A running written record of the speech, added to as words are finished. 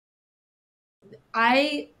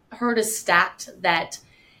I heard a stat that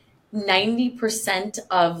 90%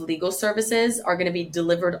 of legal services are going to be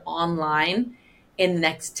delivered online in the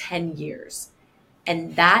next 10 years.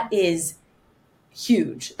 And that is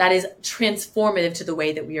huge. That is transformative to the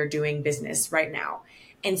way that we are doing business right now.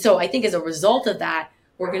 And so I think as a result of that,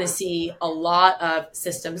 we're going to see a lot of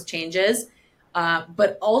systems changes,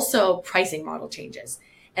 but also pricing model changes.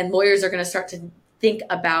 And lawyers are going to start to think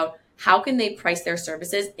about how can they price their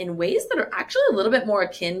services in ways that are actually a little bit more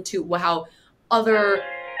akin to how other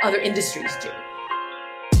industries do.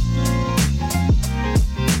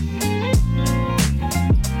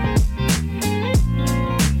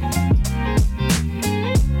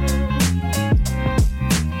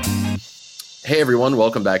 Hey everyone,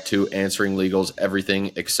 welcome back to Answering Legal's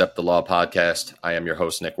Everything Except the Law podcast. I am your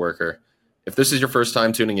host, Nick Worker. If this is your first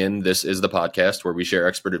time tuning in, this is the podcast where we share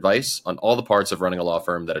expert advice on all the parts of running a law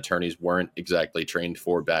firm that attorneys weren't exactly trained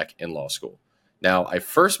for back in law school. Now, I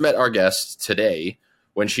first met our guest today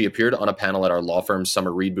when she appeared on a panel at our law firm's summer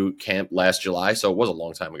reboot camp last July, so it was a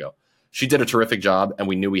long time ago. She did a terrific job, and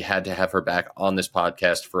we knew we had to have her back on this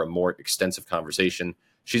podcast for a more extensive conversation.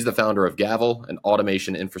 She's the founder of Gavel, an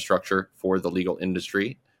automation infrastructure for the legal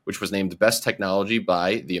industry, which was named Best Technology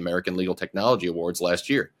by the American Legal Technology Awards last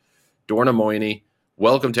year. Dorna Moini,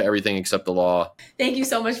 welcome to Everything Except the Law. Thank you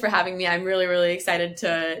so much for having me. I'm really, really excited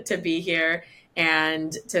to be here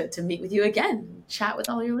and to meet with you again, chat with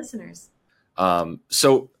all your listeners.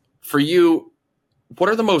 So for you, what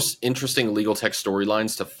are the most interesting legal tech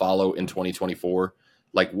storylines to follow in 2024?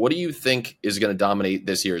 Like, what do you think is going to dominate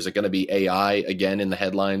this year? Is it going to be AI again in the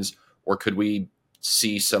headlines, or could we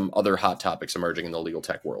see some other hot topics emerging in the legal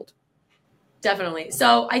tech world? Definitely.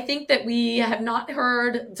 So I think that we have not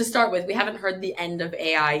heard, to start with, we haven't heard the end of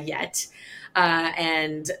AI yet.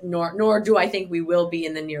 And nor do I think we will be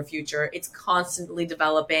in the near future. It's constantly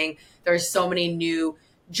developing. There's so many new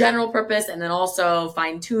general purpose and then also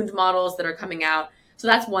fine-tuned models that are coming out. So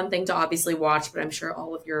that's one thing to obviously watch, but I'm sure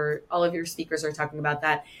all of your speakers are talking about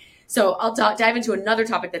that. So I'll dive into another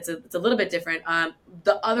topic that's a little bit different.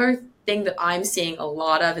 The other thing that I'm seeing a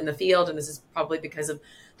lot of in the field, and this is probably because of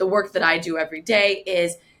the work that I do every day,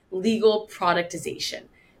 is legal productization.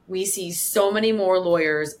 We see so many more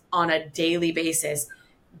lawyers on a daily basis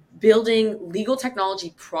building legal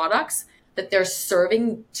technology products that they're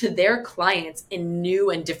serving to their clients in new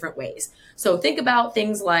and different ways. So think about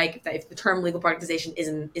things like, if the term legal productization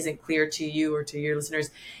isn't clear to you or to your listeners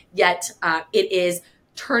yet, it is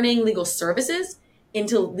turning legal services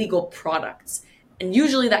into legal products. And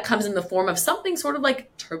usually that comes in the form of something sort of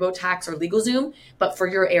like TurboTax or LegalZoom, but for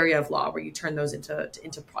your area of law, where you turn those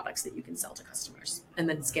into products that you can sell to customers and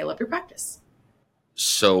then scale up your practice.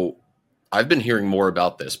 So I've been hearing more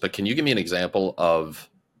about this, but can you give me an example of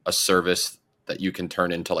a service that you can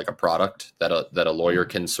turn into like a product that a lawyer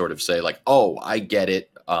can sort of say like, oh, I get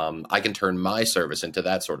it. I can turn my service into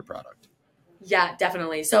that sort of product. Yeah,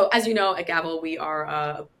 definitely. So as you know, at Gavel, we are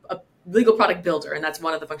a legal product builder, and that's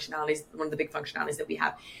one of the big functionalities that we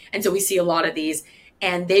have. And so we see a lot of these,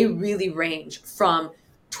 and they really range from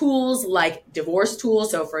tools like divorce tools.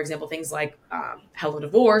 So for example, things like Hello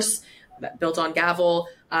Divorce, built on Gavel,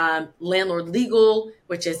 landlord legal,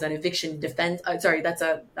 which is an eviction defense. That's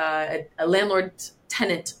a landlord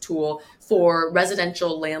tenant tool for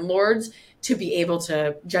residential landlords to be able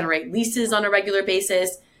to generate leases on a regular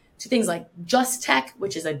basis. To things like Just Tech,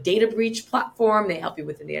 which is a data breach platform. They help you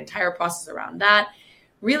with the entire process around that.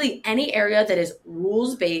 Really, any area that is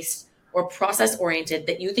rules-based or process-oriented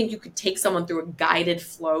that you think you could take someone through a guided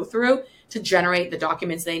flow through to generate the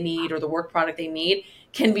documents they need or the work product they need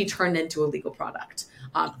can be turned into a legal product.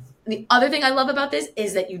 The other thing I love about this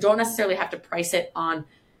is that you don't necessarily have to price it on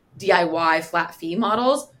DIY flat fee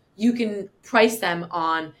models. You can price them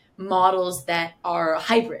on models that are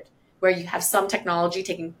hybrid, where you have some technology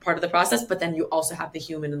taking part of the process, but then you also have the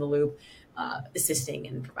human in the loop assisting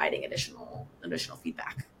and providing additional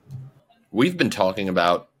feedback. We've been talking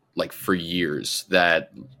about like for years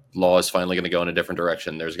that law is finally going to go in a different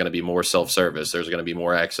direction. There's going to be more self-service. There's going to be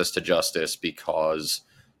more access to justice because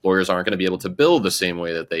lawyers aren't going to be able to bill the same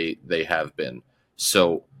way that they have been.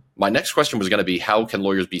 So my next question was going to be, how can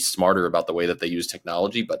lawyers be smarter about the way that they use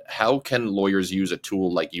technology? But how can lawyers use a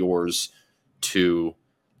tool like yours to,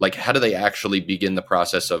 like, how do they actually begin the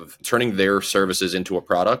process of turning their services into a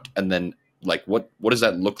product? And then like, what does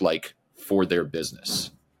that look like for their business?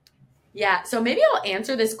 Yeah, so maybe I'll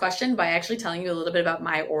answer this question by actually telling you a little bit about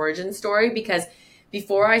my origin story, because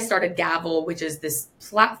before I started Gavel, which is this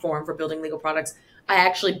platform for building legal products, I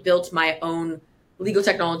actually built my own legal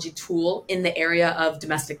technology tool in the area of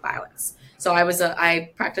domestic violence. So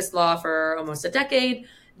I practiced law for almost a decade,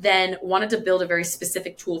 then wanted to build a very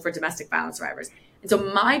specific tool for domestic violence survivors. And so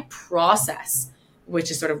my process,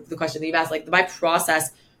 which is sort of the question that you've asked, like my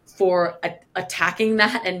process for attacking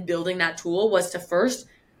that and building that tool was to first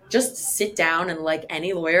just sit down and, like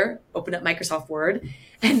any lawyer, open up Microsoft Word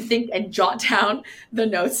and think and jot down the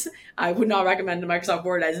notes. I would not recommend the Microsoft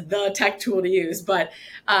Word as the tech tool to use, but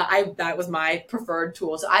that was my preferred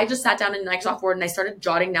tool. So I just sat down in Microsoft Word and I started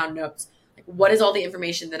jotting down notes. Like, what is all the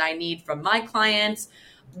information that I need from my clients?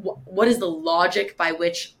 What is the logic by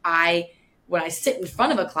which when I sit in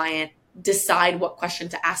front of a client, decide what question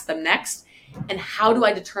to ask them next? And how do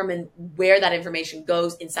I determine where that information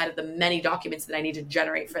goes inside of the many documents that I need to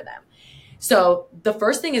generate for them? So the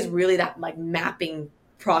first thing is really that like mapping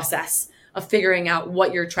process of figuring out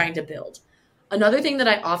what you're trying to build. Another thing that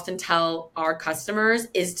I often tell our customers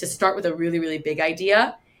is to start with a really, really big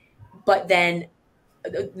idea, but then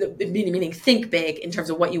meaning think big in terms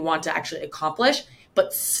of what you want to actually accomplish,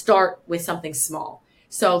 but start with something small.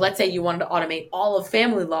 So let's say you wanted to automate all of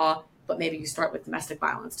family law, but maybe you start with domestic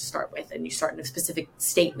violence to start with, and you start in a specific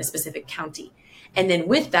state, in a specific county. And then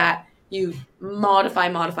with that, you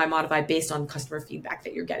modify based on customer feedback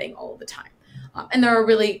that you're getting all the time. And there are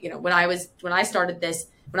really, when I started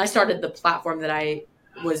the platform that I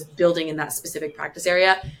was building in that specific practice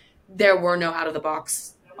area, there were no out of the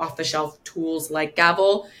box, off the shelf tools like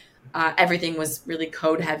Gavel. Everything was really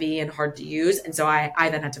code heavy and hard to use. And so I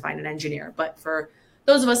then had to find an engineer. But for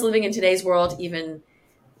those of us living in today's world, even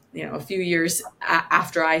a few years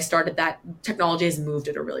after I started, that technology has moved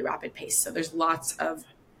at a really rapid pace. So there's lots of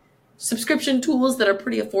subscription tools that are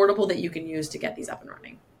pretty affordable that you can use to get these up and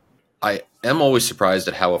running. I am always surprised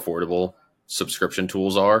at how affordable subscription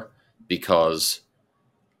tools are, because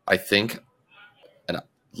I think, and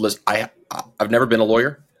listen, I've never been a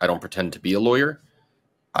lawyer. I don't pretend to be a lawyer.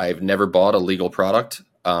 I've never bought a legal product,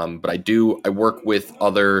 but I work with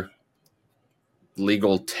other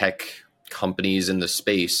legal tech companies in the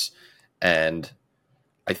space, and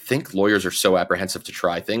I think lawyers are so apprehensive to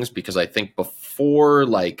try things because I think before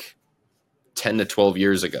like 10 to 12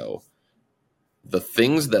 years ago, the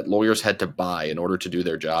things that lawyers had to buy in order to do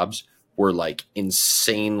their jobs were like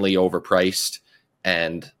insanely overpriced.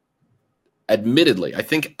 And admittedly, I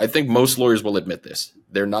think most lawyers will admit this.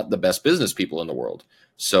 They're not the best business people in the world.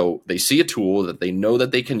 So they see a tool that they know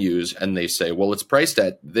that they can use and they say, well, it's priced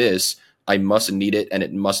at this. I must need it and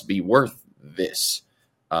it must be worth this.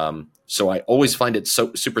 So I always find it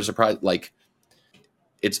so super surprised. Like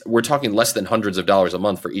we're talking less than hundreds of dollars a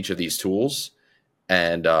month for each of these tools.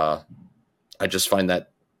 And I just find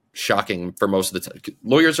that shocking for most of the time.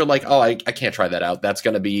 Lawyers are like, oh, I can't try that out. That's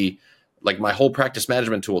going to be like my whole practice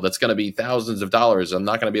management tool. That's going to be thousands of dollars. I'm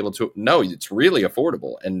not going to be able to. No, it's really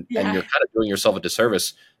affordable. And you're kind of doing yourself a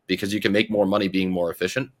disservice because you can make more money being more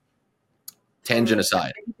efficient. Tangent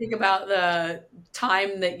aside. If you think about the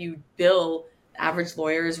time that you bill, the average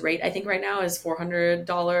lawyer's rate, I think right now is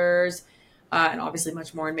 $400, and obviously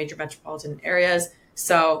much more in major metropolitan areas.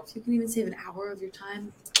 So if you can even save an hour of your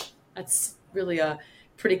time, that's really a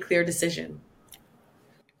pretty clear decision.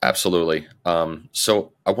 Absolutely.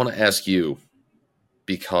 So I want to ask you,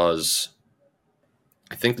 because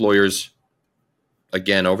I think lawyers,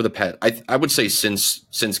 again, over the past, I would say since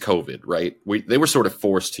COVID, right? They were sort of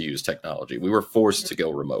forced to use technology. We were forced to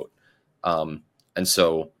go remote. And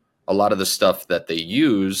so a lot of the stuff that they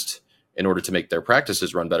used in order to make their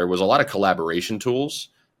practices run better was a lot of collaboration tools,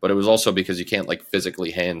 but it was also because you can't like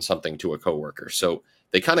physically hand something to a coworker. So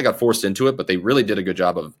they kind of got forced into it, but they really did a good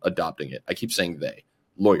job of adopting it. I keep saying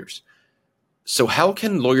lawyers. So how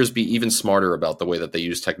can lawyers be even smarter about the way that they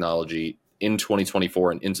use technology in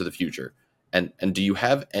 2024 and into the future? And do you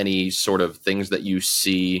have any sort of things that you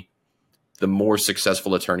see the more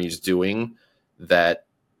successful attorneys doing that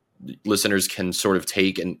listeners can sort of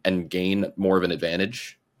take and gain more of an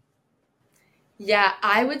advantage? Yeah,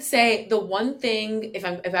 I would say the one thing, if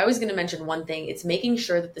I was going to mention one thing, it's making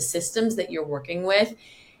sure that the systems that you're working with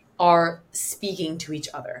are speaking to each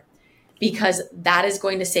other, because that is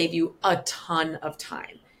going to save you a ton of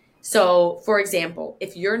time. So, for example,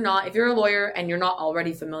 if you're a lawyer and you're not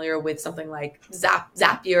already familiar with something like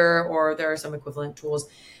Zapier, or there are some equivalent tools,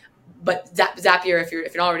 but Zapier, if you're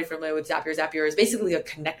not already familiar with Zapier is basically a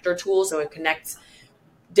connector tool. So it connects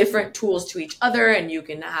different tools to each other, and you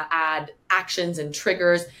can add actions and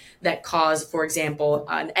triggers that cause, for example,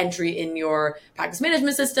 an entry in your practice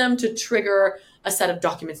management system to trigger a set of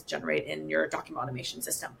documents to generate in your document automation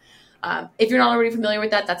system. If you're not already familiar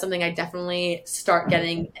with that, that's something I definitely start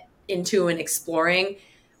getting into and exploring.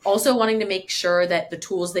 Also wanting to make sure that the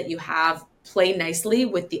tools that you have play nicely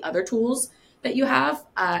with the other tools that you have,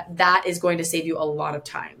 that is going to save you a lot of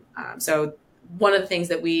time. So one of the things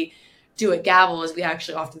that we do at Gavel is we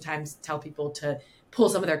actually oftentimes tell people to pull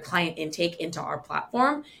some of their client intake into our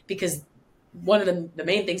platform, because one of the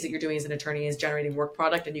main things that you're doing as an attorney is generating work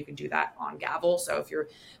product, and you can do that on Gavel. So if you're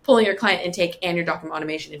pulling your client intake and your document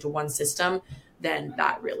automation into one system, then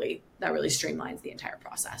that really streamlines the entire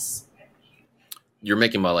process. You're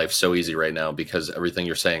making my life so easy right now, because everything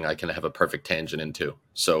you're saying I can have a perfect tangent into.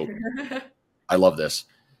 So I love this.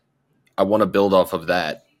 I want to build off of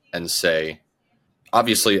that and say,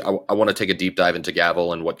 obviously, I want to take a deep dive into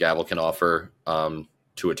Gavel and what Gavel can offer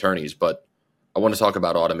to attorneys, but I want to talk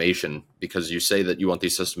about automation, because you say that you want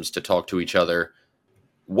these systems to talk to each other.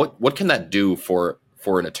 What can that do for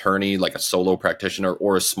an attorney, like a solo practitioner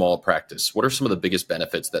or a small practice? What are some of the biggest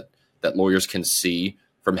benefits that lawyers can see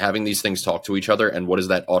from having these things talk to each other, and what does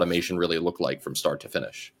that automation really look like from start to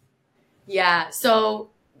finish? Yeah,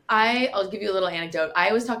 so I'll give you a little anecdote.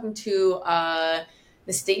 I was talking to the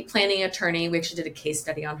estate planning attorney. We actually did a case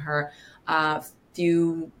study on her like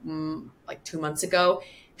 2 months ago.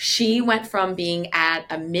 She went from being at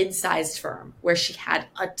a mid-sized firm where she had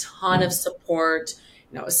a ton of support,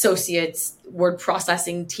 associates, word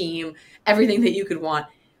processing team, everything that you could want,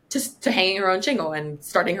 to hanging her own shingle and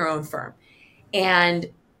starting her own firm. And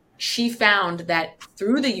she found that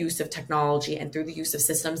through the use of technology and through the use of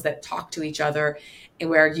systems that talk to each other, and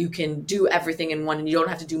where you can do everything in one and you don't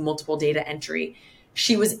have to do multiple data entry,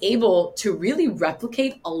 she was able to really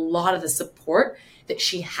replicate a lot of the support that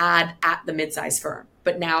she had at the mid-sized firm,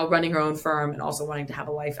 but now running her own firm and also wanting to have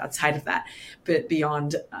a life outside of that, but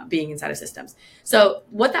beyond being inside of systems. So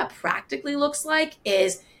what that practically looks like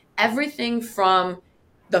is everything from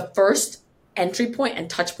the first entry point and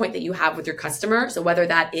touch point that you have with your customer. So whether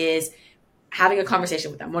that is having a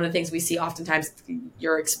conversation with them, one of the things we see oftentimes,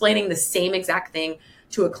 you're explaining the same exact thing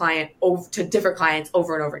to a client, to different clients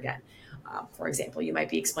over and over again. For example, you might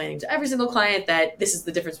be explaining to every single client that this is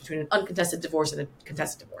the difference between an uncontested divorce and a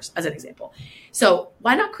contested divorce, as an example. So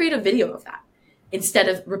why not create a video of that instead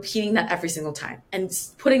of repeating that every single time, and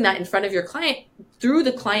putting that in front of your client through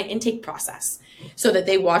the client intake process, so that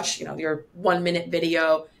they watch, your 1-minute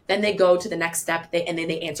video, then they go to the next step, and then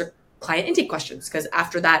they answer client intake questions. Because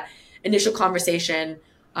after that initial conversation,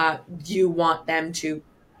 you want them to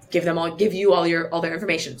give you all their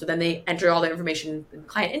information. So then they enter all their information in the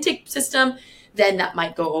client intake system. Then that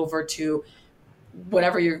might go over to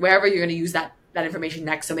wherever you're going to use that information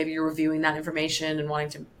next. So maybe you're reviewing that information and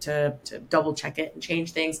wanting to double check it and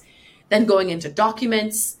change things. Then going into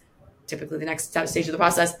documents, typically the next stage of the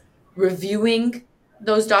process, reviewing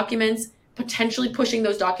those documents, potentially pushing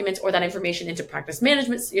those documents or that information into your practice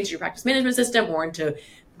management system, or into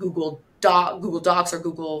Google Docs or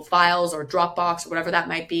Google Files or Dropbox or whatever that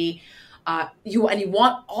might be. You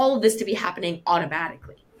want all of this to be happening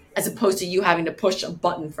automatically, as opposed to you having to push a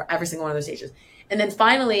button for every single one of those stages. And then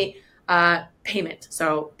finally, payment.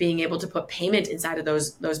 So being able to put payment inside of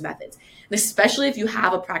those methods, and especially if you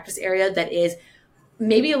have a practice area that is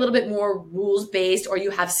maybe a little bit more rules based, or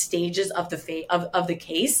you have stages of the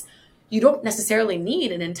case, you don't necessarily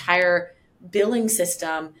need an entire billing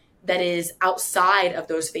system that is outside of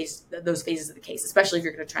those phases of the case, especially if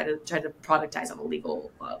you're going to try to productize on a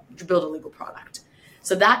legal, to build a legal product.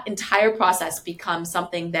 So that entire process becomes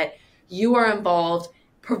something that you are involved,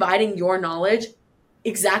 providing your knowledge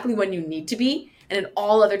exactly when you need to be. And at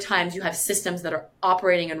all other times, you have systems that are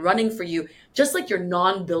operating and running for you, just like your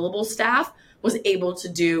non-billable staff was able to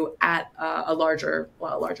do at a larger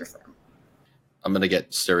firm. I'm going to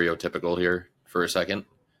get stereotypical here for a second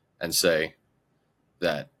and say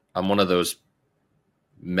that I'm one of those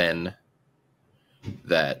men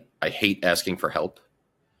that I hate asking for help.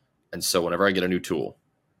 And so whenever I get a new tool,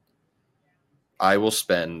 I will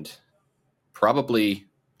spend probably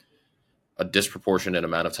a disproportionate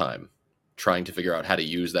amount of time trying to figure out how to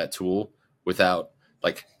use that tool without,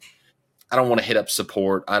 like, I don't want to hit up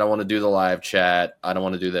support. I don't want to do the live chat. I don't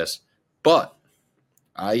want to do this. But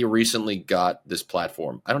I recently got this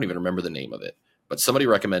platform. I don't even remember the name of it, but somebody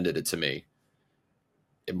recommended it to me.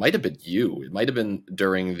 It might have been you. It might have been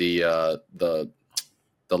during the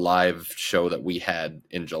live show that we had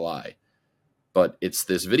in July. But it's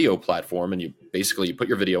this video platform, and you put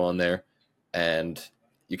your video on there, and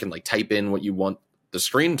you can type in what you want the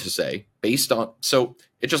screen to say based on. So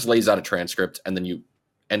it just lays out a transcript, and then you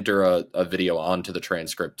enter a video onto the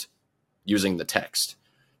transcript using the text.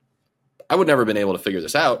 I would never have been able to figure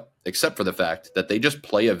this out, except for the fact that they just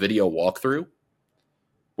play a video walkthrough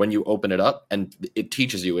when you open it up, and it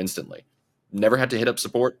teaches you instantly. Never had to hit up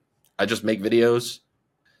support. I just make videos.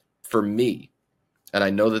 For me, and I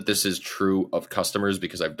know that this is true of customers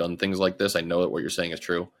because I've done things like this. I know that what you're saying is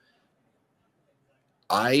true.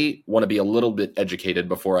 I want to be a little bit educated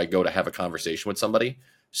before I go to have a conversation with somebody.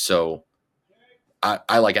 So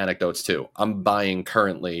I like anecdotes too. I'm buying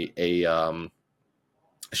currently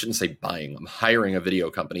I shouldn't say buying, I'm hiring a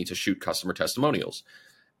video company to shoot customer testimonials.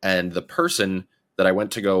 And the person that I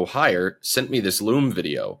went to go hire sent me this Loom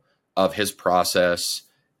video of his process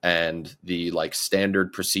and the like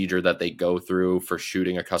standard procedure that they go through for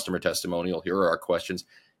shooting a customer testimonial. Here are our questions.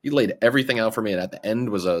 He laid everything out for me. And at the end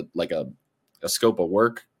was a scope of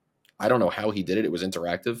work. I don't know how he did it. It was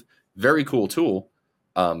interactive. Very cool tool.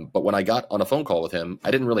 But when I got on a phone call with him,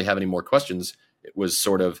 I didn't really have any more questions. It was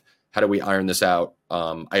sort of, how do we iron this out?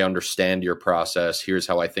 I understand your process. Here's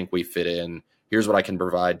how I think we fit in. Here's what I can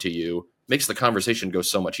provide to you. Makes the conversation go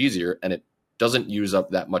so much easier, and it doesn't use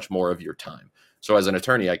up that much more of your time. So as an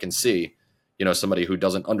attorney, I can see, somebody who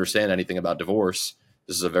doesn't understand anything about divorce,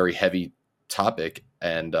 this is a very heavy topic,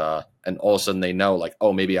 and all of a sudden they know, like,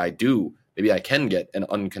 oh, maybe I can get an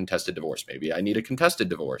uncontested divorce. Maybe I need a contested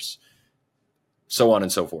divorce. So on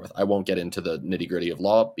and so forth. I won't get into the nitty-gritty of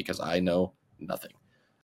law because I know nothing.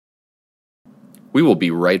 We will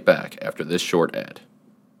be right back after this short ad.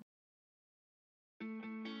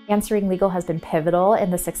 Answering Legal has been pivotal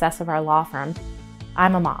in the success of our law firm.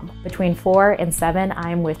 I'm a mom. Between 4 and 7,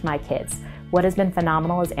 I'm with my kids. What has been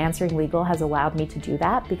phenomenal is Answering Legal has allowed me to do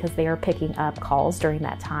that because they are picking up calls during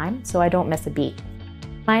that time, so I don't miss a beat.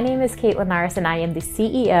 My name is Caitlin Norris, and I am the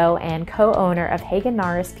CEO and co-owner of Hagen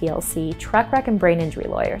Norris PLC, truck wreck and brain injury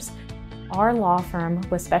lawyers. Our law firm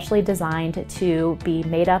was specially designed to be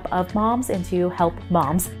made up of moms and to help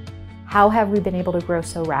moms. How have we been able to grow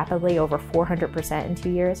so rapidly, over 400% in 2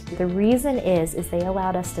 years? The reason is they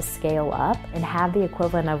allowed us to scale up and have the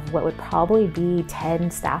equivalent of what would probably be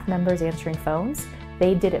 10 staff members answering phones.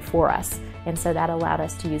 They did it for us. And so that allowed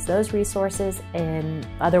us to use those resources in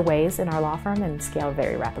other ways in our law firm and scale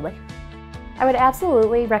very rapidly. I would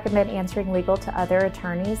absolutely recommend Answering Legal to other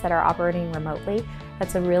attorneys that are operating remotely.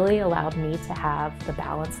 That's really allowed me to have the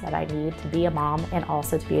balance that I need to be a mom and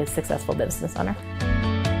also to be a successful business owner.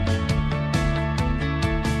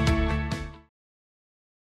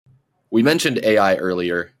 We mentioned AI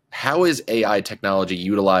earlier. How is AI technology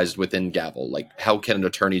utilized within Gavel? Like, how can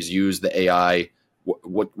attorneys use the AI?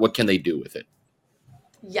 What can they do with it?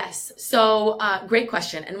 Yes. So great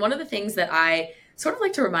question. And one of the things that I sort of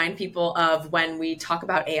like to remind people of when we talk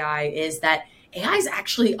about AI is that AI is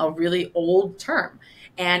actually a really old term.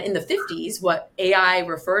 And in the 50s, what AI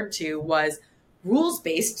referred to was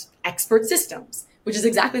rules-based expert systems, which is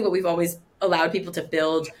exactly what we've always allowed people to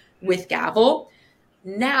build with Gavel.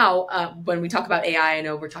 Now, when we talk about AI, I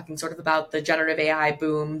know we're talking sort of about the generative AI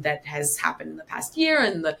boom that has happened in the past year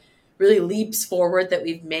and the really leaps forward that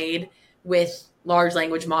we've made with large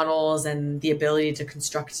language models and the ability to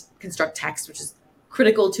construct text, which is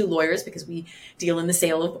critical to lawyers because we deal in the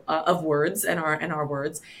sale of words and our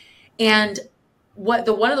words. And one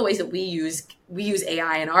of the ways that we use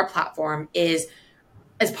AI in our platform is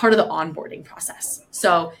as part of the onboarding process.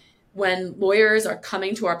 So when lawyers are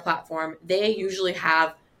coming to our platform, they usually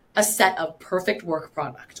have a set of perfect work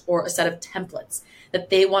product or a set of templates that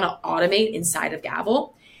they want to automate inside of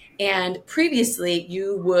Gavel. And previously,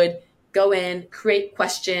 you would go in, create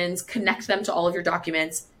questions, connect them to all of your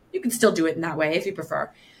documents. You can still do it in that way if you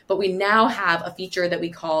prefer. But we now have a feature that we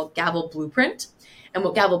call Gavel Blueprint. And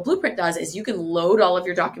what Gavel Blueprint does is you can load all of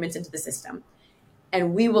your documents into the system,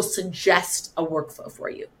 and we will suggest a workflow for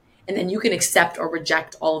you. And then you can accept or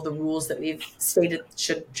reject all of the rules that we've stated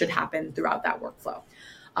should happen throughout that workflow.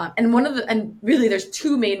 And really there's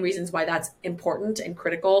two main reasons why that's important and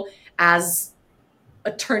critical as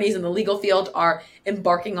attorneys in the legal field are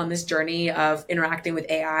embarking on this journey of interacting with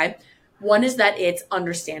AI. One is that it's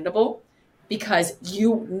understandable because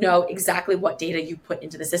you know exactly what data you put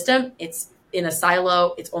into the system. It's in a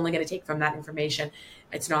silo. It's only going to take from that information.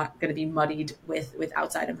 It's not going to be muddied with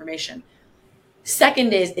outside information.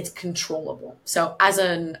 Second is it's controllable. So as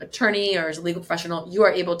an attorney or as a legal professional, you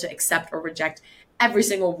are able to accept or reject every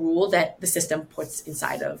single rule that the system puts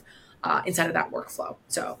inside of that workflow.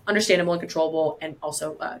 So understandable and controllable. And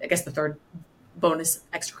also, I guess the third bonus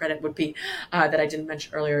extra credit would be that I didn't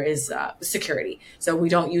mention earlier is security. So we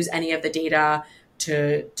don't use any of the data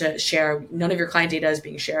to share. None of your client data is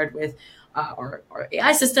being shared with our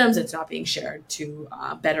AI systems. It's not being shared to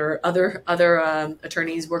better other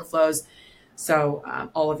attorneys' workflows. So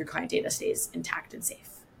all of your client data stays intact and safe.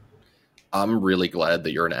 I'm really glad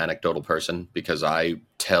that you're an anecdotal person because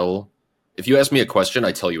if you ask me a question,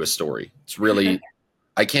 I tell you a story. It's really,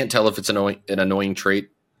 I can't tell if it's an annoying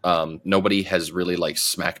trait. Nobody has really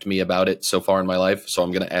smacked me about it so far in my life. So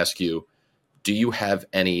I'm going to ask you, do you have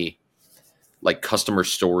any customer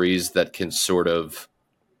stories that can sort of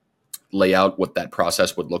lay out what that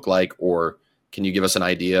process would look like, or can you give us an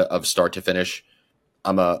idea of start to finish?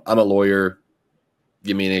 I'm a lawyer.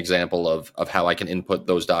 Give me an example of how I can input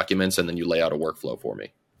those documents, and then you lay out a workflow for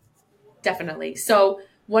me. Definitely. So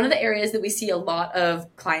one of the areas that we see a lot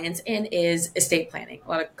of clients in is estate planning. A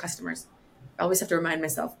lot of customers. I always have to remind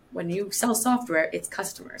myself, when you sell software, it's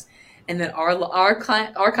customers. And then our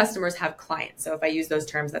customers have clients. So if I use those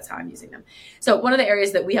terms, that's how I'm using them. So one of the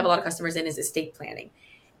areas that we have a lot of customers in is estate planning.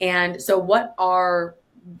 And so what the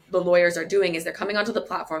lawyers are doing is they're coming onto the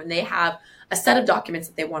platform and they have a set of documents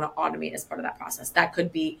that they want to automate as part of that process. That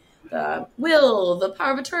could be the will, the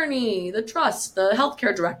power of attorney, the trust, the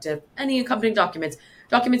healthcare directive, any accompanying documents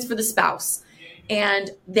for the spouse.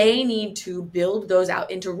 And they need to build those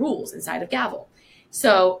out into rules inside of Gavel.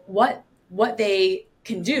 So what they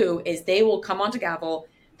can do is they will come onto Gavel,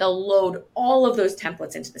 they'll load all of those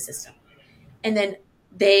templates into the system. And then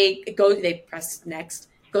they press next,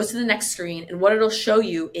 goes to the next screen, and what it'll show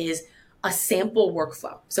you is a sample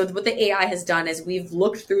workflow. So what the AI has done is we've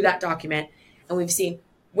looked through that document and we've seen,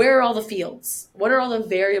 where are all the fields? What are all the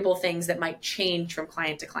variable things that might change from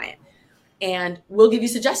client to client? And we'll give you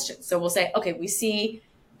suggestions. So we'll say, okay, we see,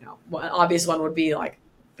 one obvious one would be like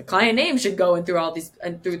the client name should go in through all these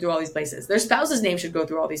places. Their spouse's name should go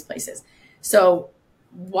through all these places. So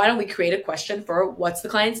why don't we create a question for what's the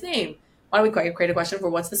client's name? Why don't we create a question for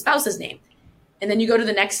what's the spouse's name? And then you go to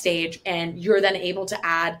the next stage and you're then able to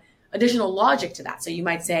add additional logic to that. So you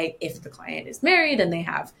might say, if the client is married and they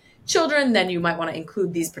have children, then you might want to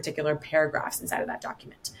include these particular paragraphs inside of that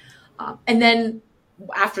document. And then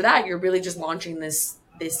after that, you're really just launching this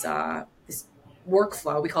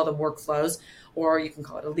workflow. We call them workflows, or you can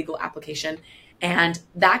call it a legal application. And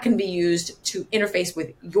that can be used to interface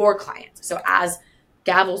with your clients. So as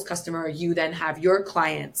Gavel's customer, you then have your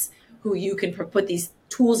clients who you can put these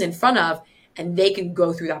tools in front of, and they can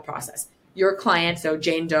go through that process. Your client, so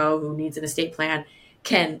Jane Doe, who needs an estate plan,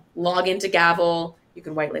 can log into Gavel. You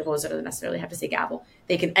can white label it, so it doesn't necessarily have to say Gavel.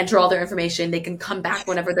 They can enter all their information. They can come back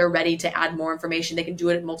whenever they're ready to add more information. They can do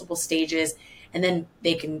it at multiple stages, and then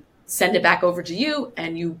they can send it back over to you,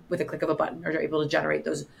 and you, with a click of a button, are able to generate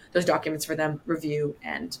those documents for them, review,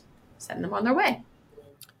 and send them on their way.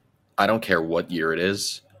 I don't care what year it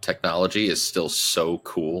is. Technology is still so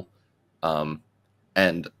cool.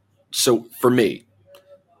 And so for me,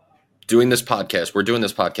 doing this podcast, we're doing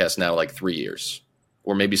this podcast now like 3 years,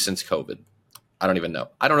 or maybe since COVID. I don't even know.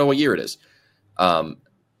 I don't know what year it is. But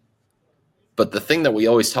the thing that we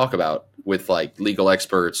always talk about with like legal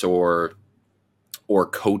experts or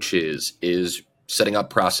coaches is setting up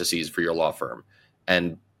processes for your law firm.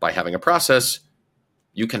 And by having a process,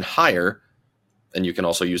 you can hire, and you can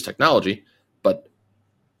also use technology, but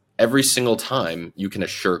every single time you can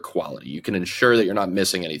assure quality. You can ensure that you're not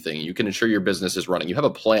missing anything. You can ensure your business is running. You have a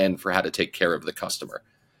plan for how to take care of the customer.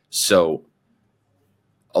 So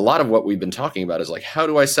a lot of what we've been talking about is like, how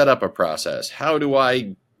do I set up a process? How do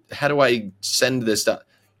I send this stuff?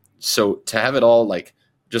 So to have it all, like,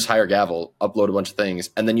 just hire Gavel, upload a bunch of things,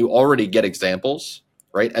 and then you already get examples,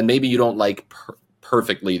 right? And maybe you don't like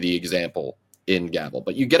perfectly the example in Gavel,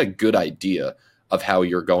 but you get a good idea of how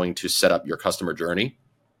you're going to set up your customer journey.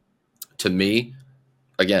 To me,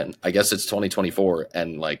 again, I guess it's 2024,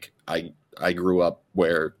 and like I grew up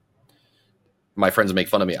where my friends make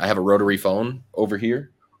fun of me. I have a rotary phone over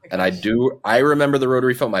here, and I remember the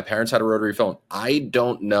rotary phone. My parents had a rotary phone. I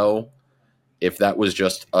don't know if that was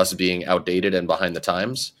just us being outdated and behind the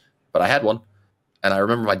times, but I had one. And I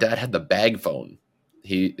remember my dad had the bag phone.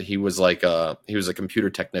 He was a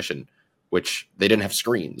computer technician, which they didn't have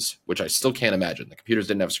screens, which I still can't imagine. The computers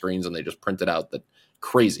didn't have screens, and they just printed out. That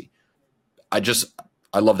crazy. I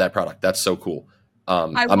love that product. That's so cool. I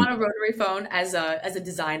want a rotary phone as a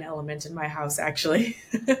design element in my house, actually.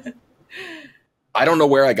 I don't know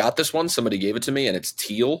where I got this one. Somebody gave it to me, and it's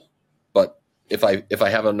teal. But if I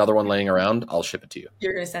have another one laying around, I'll ship it to you.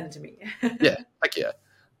 You're going to send it to me. Yeah, heck yeah.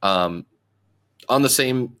 On the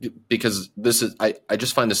same, because this is, I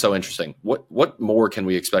just find this so interesting. What more can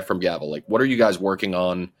we expect from Gavel? Like, what are you guys working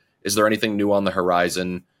on? Is there anything new on the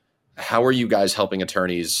horizon? How are you guys helping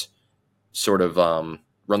attorneys sort of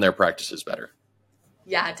run their practices better?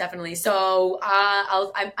 Yeah, definitely. So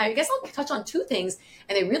I guess I'll touch on two things,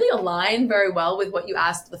 and they really align very well with what you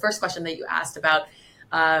asked, the first question that you asked about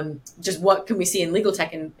just what can we see in legal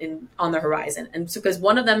tech on the horizon. And so, because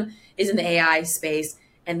one of them is in the AI space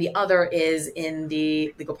and the other is in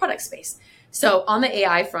the legal product space. So on the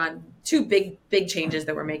AI front, two big changes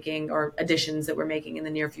that we're making, or additions that we're making in the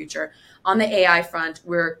near future. On the AI front,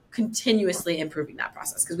 we're continuously improving that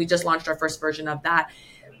process, because we just launched our first version of that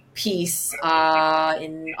piece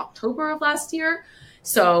in October of last year.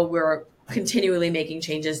 So we're continually making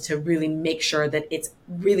changes to really make sure that it's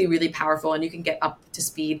really, really powerful and you can get up to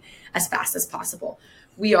speed as fast as possible.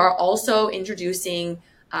 We are also introducing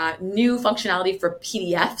new functionality for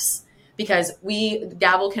PDFs because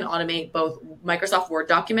Gavel can automate both Microsoft Word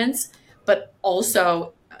documents, but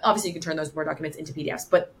also, obviously you can turn those Word documents into PDFs.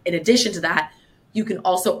 But in addition to that, you can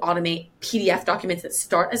also automate PDF documents that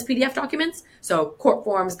start as PDF documents. So court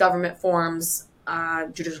forms, government forms,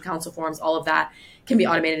 judicial council forms, all of that can be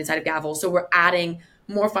automated inside of Gavel. So we're adding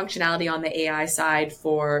more functionality on the AI side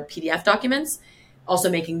for PDF documents, also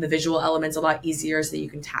making the visual elements a lot easier so that you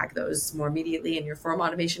can tag those more immediately and your form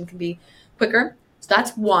automation can be quicker. So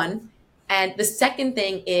that's one. And the second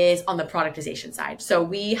thing is on the productization side. So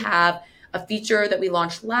we have a feature that we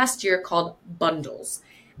launched last year called bundles.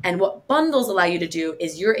 And what bundles allow you to do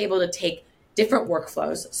is you're able to take different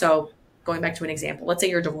workflows. So going back to an example, let's say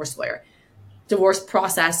you're a divorce lawyer. Divorce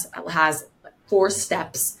process has 4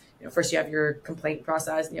 steps. First you have your complaint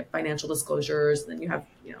process, and you have financial disclosures, and then you have,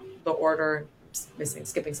 the order.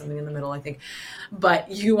 Skipping something in the middle, I think. But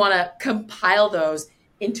you want to compile those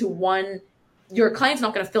into one. Your client's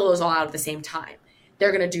not going to fill those all out at the same time.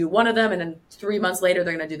 They're going to do one of them, and then 3 months later,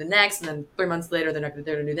 they're going to do the next, and then 3 months later, they're going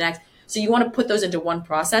to do the next. So you want to put those into one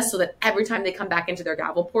process so that every time they come back into their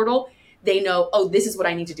Gavel portal, they know, oh, this is what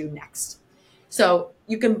I need to do next. So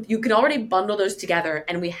you can already bundle those together,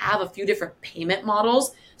 and we have a few different payment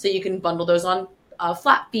models. So you can bundle those on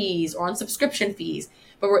flat fees or on subscription fees.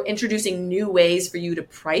 But we're introducing new ways for you to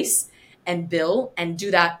price and bill and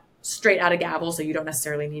do that straight out of Gavel, so you don't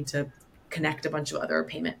necessarily need to connect a bunch of other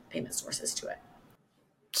payment sources to it.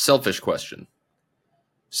 Selfish question.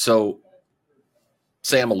 So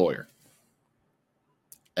say I'm a lawyer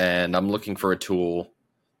and I'm looking for a tool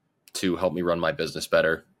to help me run my business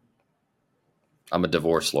better. I'm a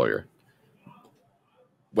divorce lawyer.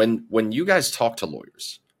 When you guys talk to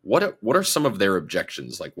lawyers, what are some of their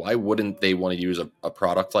objections? Like, why wouldn't they want to use a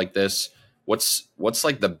product like this? What's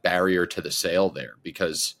like the barrier to the sale there?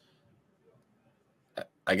 Because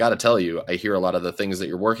I got to tell you, I hear a lot of the things that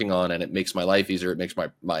you're working on, and it makes my life easier. It makes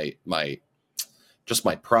my just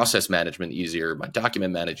my process management easier, my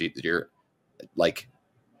document management easier. Like,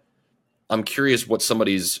 I'm curious what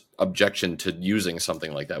somebody's objection to using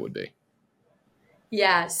something like that would be.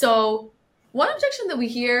 Yeah. So one objection that we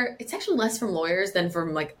hear, it's actually less from lawyers than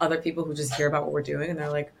from like other people who just hear about what we're doing. And they're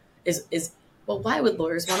like, well, why would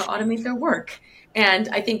lawyers want to automate their work? And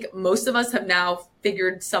I think most of us have now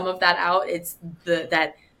figured some of that out. It's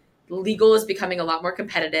that legal is becoming a lot more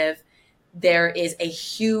competitive. There is a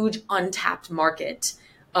huge untapped market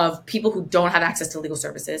of people who don't have access to legal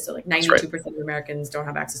services. So like 92% of Americans don't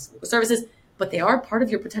have access to legal services, but they are part of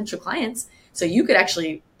your potential clients. So you could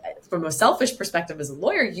actually, from a selfish perspective as a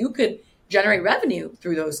lawyer, you could generate revenue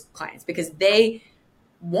through those clients because they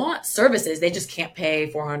want services. They just can't pay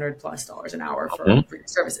 $400+ an hour for your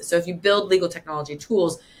services. So if you build legal technology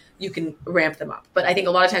tools, you can ramp them up. But I think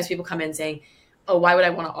a lot of times people come in saying, oh, why would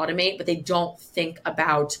I want to automate? But they don't think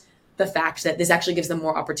about the fact that this actually gives them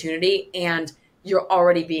more opportunity, and your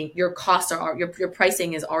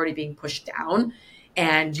pricing is already being pushed down,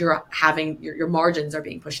 and your margins are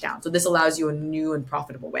being pushed down. So this allows you a new and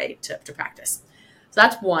profitable way to practice. So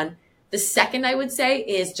that's one. The second I would say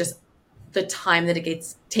is just the time that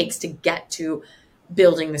it takes to get to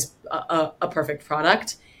building this a perfect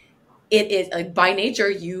product. It is like by nature,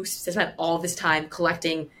 you spend all this time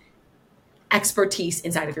collecting expertise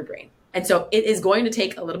inside of your brain. And so it is going to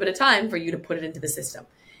take a little bit of time for you to put it into the system.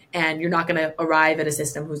 And you're not going to arrive at a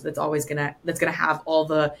system that's going to have all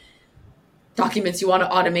the documents you want to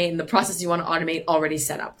automate and the process you want to automate already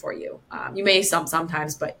set up for you. You may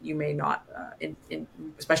sometimes, but you may not,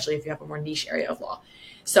 especially if you have a more niche area of law.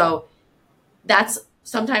 So that's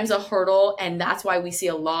sometimes a hurdle. And that's why we see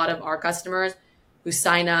a lot of our customers who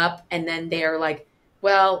sign up and then they're like,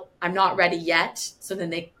 well, I'm not ready yet. So then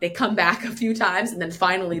they come back a few times, and then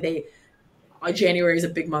finally January is a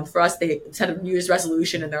big month for us. They set a New Year's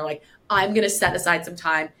resolution and they're like, I'm going to set aside some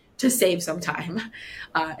time to save some time.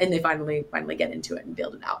 And they finally get into it and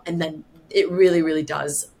build it out. And then it really, really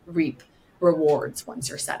does reap rewards once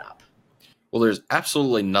you're set up. Well, there's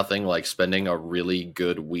absolutely nothing like spending a really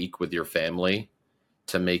good week with your family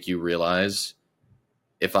to make you realize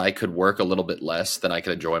if I could work a little bit less, then I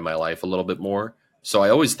could enjoy my life a little bit more. So I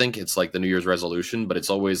always think it's like the New Year's resolution, but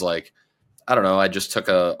it's always like, I don't know, I just took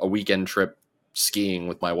a weekend trip skiing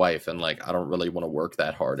with my wife and like, I don't really want to work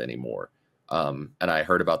that hard anymore. And I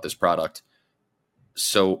heard about this product.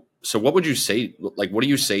 So what would you say, like, what do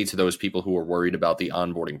you say to those people who are worried about the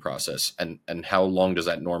onboarding process, and how long does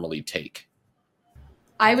that normally take?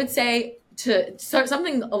 I would say to start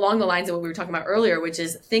something along the lines of what we were talking about earlier, which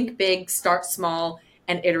is think big, start small,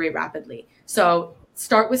 and iterate rapidly. So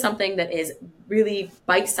start with something that is really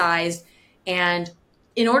bite-sized. And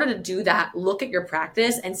in order to do that, look at your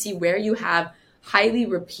practice and see where you have highly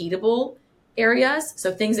repeatable areas.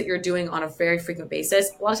 So things that you're doing on a very frequent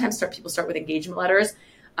basis. A lot of times people start with engagement letters.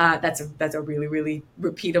 That's a really, really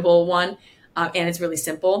repeatable one. And it's really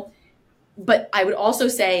simple. But I would also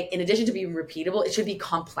say, in addition to being repeatable, it should be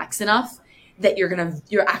complex enough that you're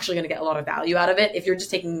actually gonna get a lot of value out of it. If you're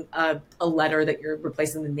just taking a letter that you're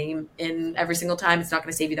replacing the name in every single time, it's not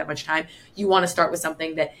gonna save you that much time. You wanna start with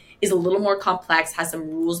something that is a little more complex, has some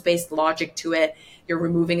rules-based logic to it. You're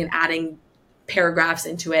removing and adding paragraphs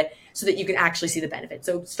into it so that you can actually see the benefit.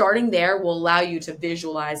 So starting there will allow you to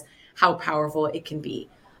visualize how powerful it can be.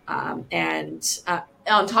 And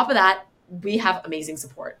on top of that, we have amazing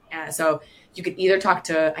support. So you could either talk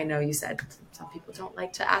to, I know you said some people don't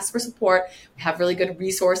like to ask for support. We have really good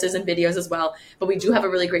resources and videos as well, but we do have a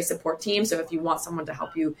really great support team. So if you want someone to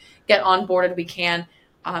help you get onboarded, we can.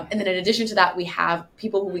 And then in addition to that, we have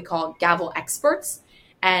people who we call Gavel experts.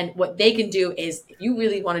 And what they can do is, if you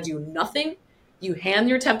really want to do nothing, you hand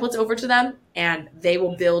your templates over to them and they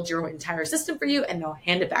will build your entire system for you and they'll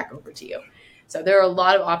hand it back over to you. So there are a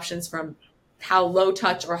lot of options from how low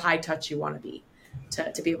touch or high touch you want to be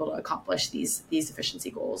to be able to accomplish these efficiency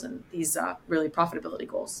goals and these really profitability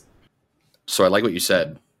goals. So I like what you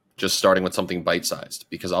said, just starting with something bite-sized,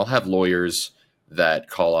 because I'll have lawyers that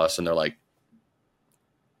call us and they're like,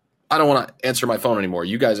 I don't want to answer my phone anymore.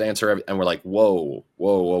 You guys answer and we're like, whoa.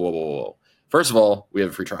 First of all, we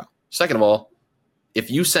have a free trial. Second of all, if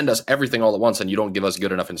you send us everything all at once and you don't give us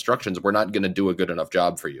good enough instructions, we're not going to do a good enough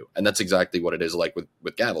job for you. And that's exactly what it is like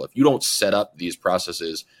with Gavel. If you don't set up these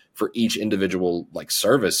processes for each individual like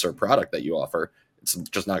service or product that you offer, it's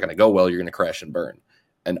just not going to go well. You're going to crash and burn.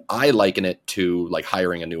 And I liken it to like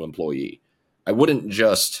hiring a new employee. I wouldn't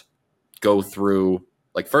just go through,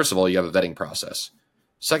 like, first of all, you have a vetting process.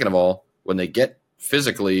 Second of all, when they get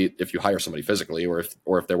physically, if you hire somebody physically or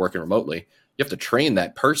if they're working remotely, you have to train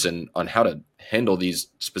that person on how to handle these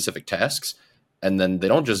specific tasks. And then they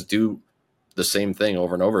don't just do the same thing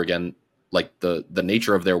over and over again. Like the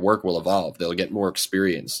nature of their work will evolve. They'll get more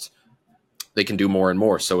experienced. They can do more and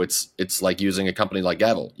more. So it's like using a company like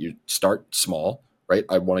Gavel. You start small, right?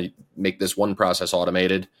 I want to make this one process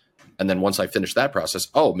automated. And then once I finish that process,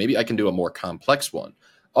 oh, maybe I can do a more complex one.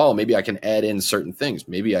 Oh, maybe I can add in certain things.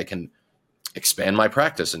 Maybe I can expand my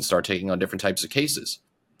practice and start taking on different types of cases,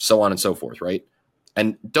 so on and so forth, right?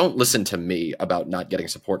 And don't listen to me about not getting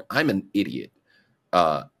support. I'm an idiot.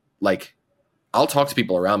 Like, I'll talk to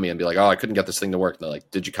people around me and be like, oh, I couldn't get this thing to work. And they're like,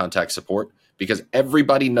 did you contact support? Because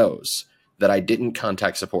everybody knows that I didn't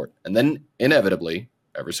contact support. And then inevitably,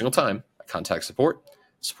 every single time I contact support,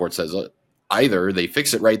 support says either they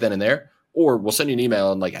fix it right then and there, or we'll send you an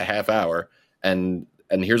email in like a half hour and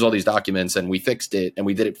here's all these documents and we fixed it and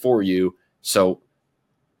we did it for you. So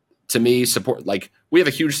to me, support, like, we have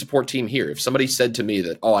a huge support team here. If somebody said to me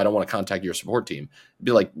that, oh, I don't want to contact your support team, I'd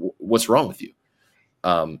be like, what's wrong with you?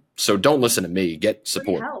 So don't listen to me, get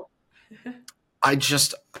support. I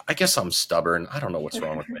guess I'm stubborn. I don't know what's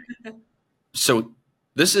wrong with me. So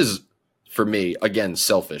this is, for me, again,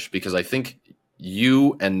 selfish, because I think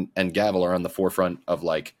you and Gavel are on the forefront of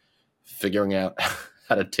like figuring out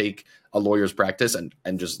how to take a lawyer's practice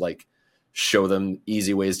and just like show them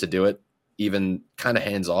easy ways to do it, even kind of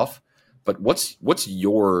hands off. But what's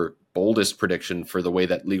your boldest prediction for the way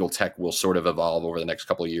that legal tech will sort of evolve over the next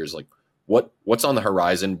couple of years? Like what's on the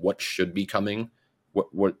horizon? What should be coming?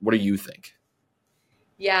 What do you think?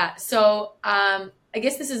 Yeah. So I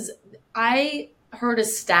guess I heard a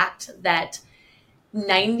stat that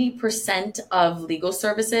 90% of legal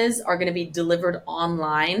services are going to be delivered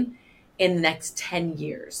online in the next 10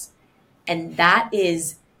 years. And that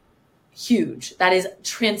is huge. That is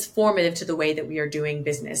transformative to the way that we are doing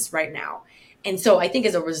business right now. And so I think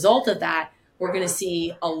as a result of that, we're going to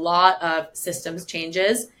see a lot of systems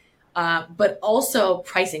changes, but also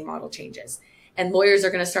pricing model changes. And lawyers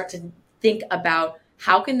are going to start to think about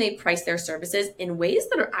how can they price their services in ways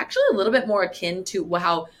that are actually a little bit more akin to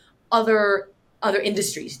how other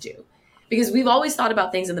industries do. Because we've always thought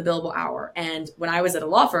about things in the billable hour. And when I was at a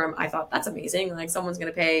law firm, I thought that's amazing. Like, someone's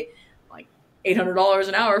going to pay like $800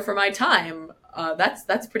 an hour for my time.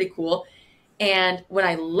 That's pretty cool. And when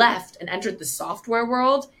I left and entered the software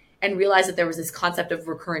world and realized that there was this concept of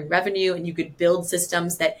recurring revenue, and you could build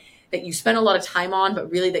systems that you spend a lot of time on, but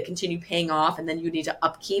really that continue paying off, and then you need to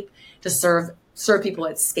upkeep to serve people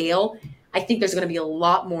at scale. I think there's going to be a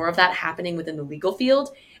lot more of that happening within the legal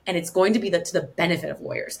field. And it's going to be to the benefit of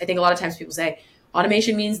lawyers. I think a lot of times people say,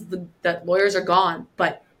 Automation means that lawyers are gone.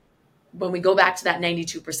 But when we go back to that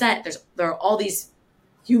 92%, there are all these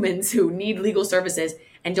humans who need legal services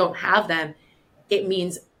and don't have them. It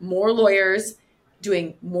means more lawyers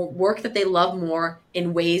doing more work that they love more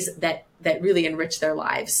in ways that really enrich their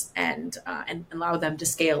lives and allow them to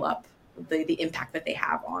scale up the impact that they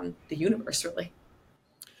have on the universe, really.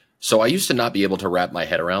 So I used to not be able to wrap my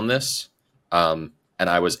head around this. And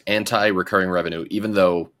I was anti-recurring revenue, even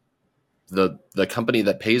though the company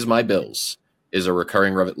that pays my bills is a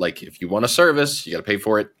recurring revenue. Like, if you want a service, you got to pay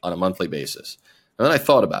for it on a monthly basis. And then I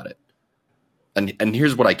thought about it. And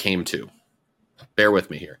here's what I came to. Bear with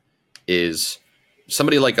me here. Is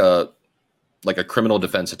somebody like a criminal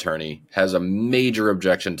defense attorney has a major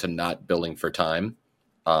objection to not billing for time.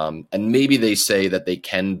 And maybe they say that they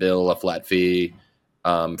can bill a flat fee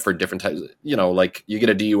for different types. Like, you get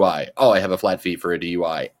a DUI. Oh, I have a flat fee for a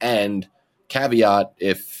DUI. And caveat,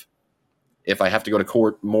 if I have to go to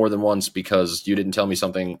court more than once because you didn't tell me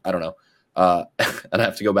something, I don't know, and I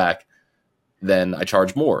have to go back, then I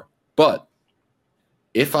charge more. But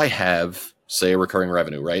if I have, say, a recurring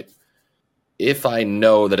revenue, right? If I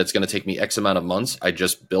know that it's going to take me X amount of months, I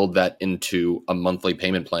just build that into a monthly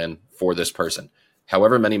payment plan for this person.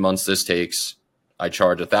 However many months this takes, I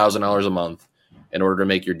charge $1,000 a month in order to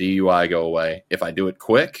make your DUI go away. If I do it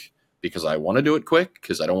quick, because I want to do it quick,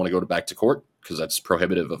 because I don't want to go back to court, because that's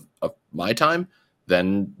prohibitive of my time,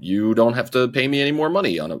 then you don't have to pay me any more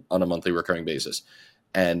money on a monthly recurring basis.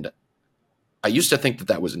 And I used to think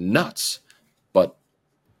that was nuts, but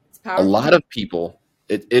a lot of people,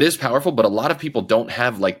 it is powerful, but a lot of people don't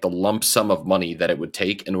have like the lump sum of money that it would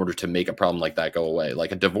take in order to make a problem like that go away.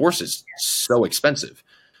 Like, a divorce is so expensive,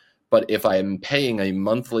 but if I am paying a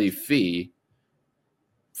monthly fee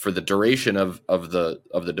for the duration of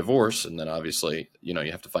the divorce, and then obviously, you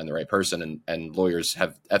have to find the right person, and lawyers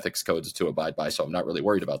have ethics codes to abide by, so I'm not really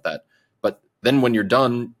worried about that. But then when you're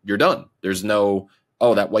done, you're done. There's no,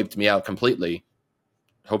 oh, that wiped me out completely.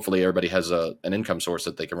 Hopefully everybody has an income source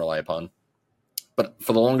that they can rely upon. But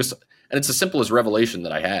for the longest, and it's the simplest revelation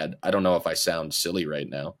that I had. I don't know if I sound silly right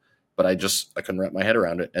now, but I couldn't wrap my head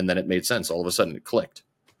around it, and then it made sense. All of a sudden it clicked.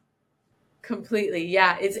 Completely.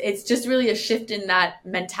 Yeah. It's just really a shift in that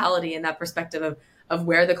mentality and that perspective of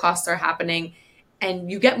where the costs are happening,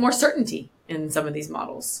 and you get more certainty in some of these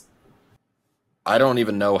models. I don't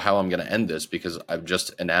even know how I'm going to end this because I'm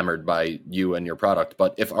just enamored by you and your product.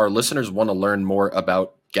 But if our listeners want to learn more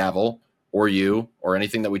about Gavel or you or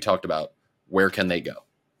anything that we talked about, where can they go?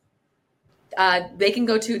 They can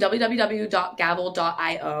go to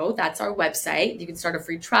www.gavel.io. That's our website. You can start a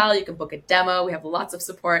free trial. You can book a demo. We have lots of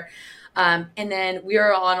support. And then we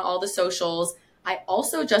are on all the socials. I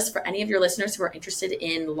also, just for any of your listeners who are interested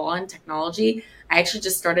in law and technology, I actually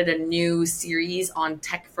just started a new series on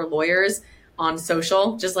tech for lawyers on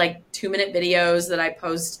social, just like 2-minute videos that I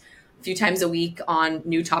post a few times a week on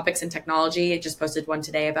new topics in technology. I just posted one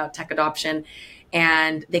today about tech adoption,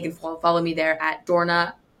 and they can follow me there at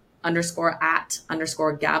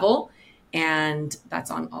Dorna_@_Gavel. And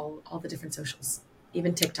that's on all the different socials,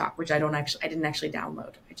 even TikTok, which I didn't actually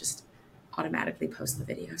download. I just automatically post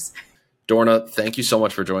the videos. Dorna, thank you so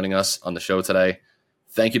much for joining us on the show today.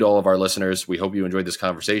 Thank you to all of our listeners. We hope you enjoyed this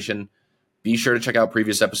conversation. Be sure to check out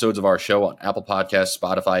previous episodes of our show on Apple Podcasts,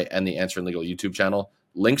 Spotify, and the Answering Legal YouTube channel.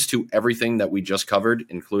 Links to everything that we just covered,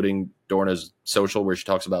 including Dorna's social, where she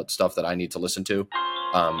talks about stuff that I need to listen to,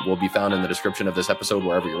 will be found in the description of this episode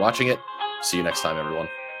wherever you're watching it. See you next time, everyone.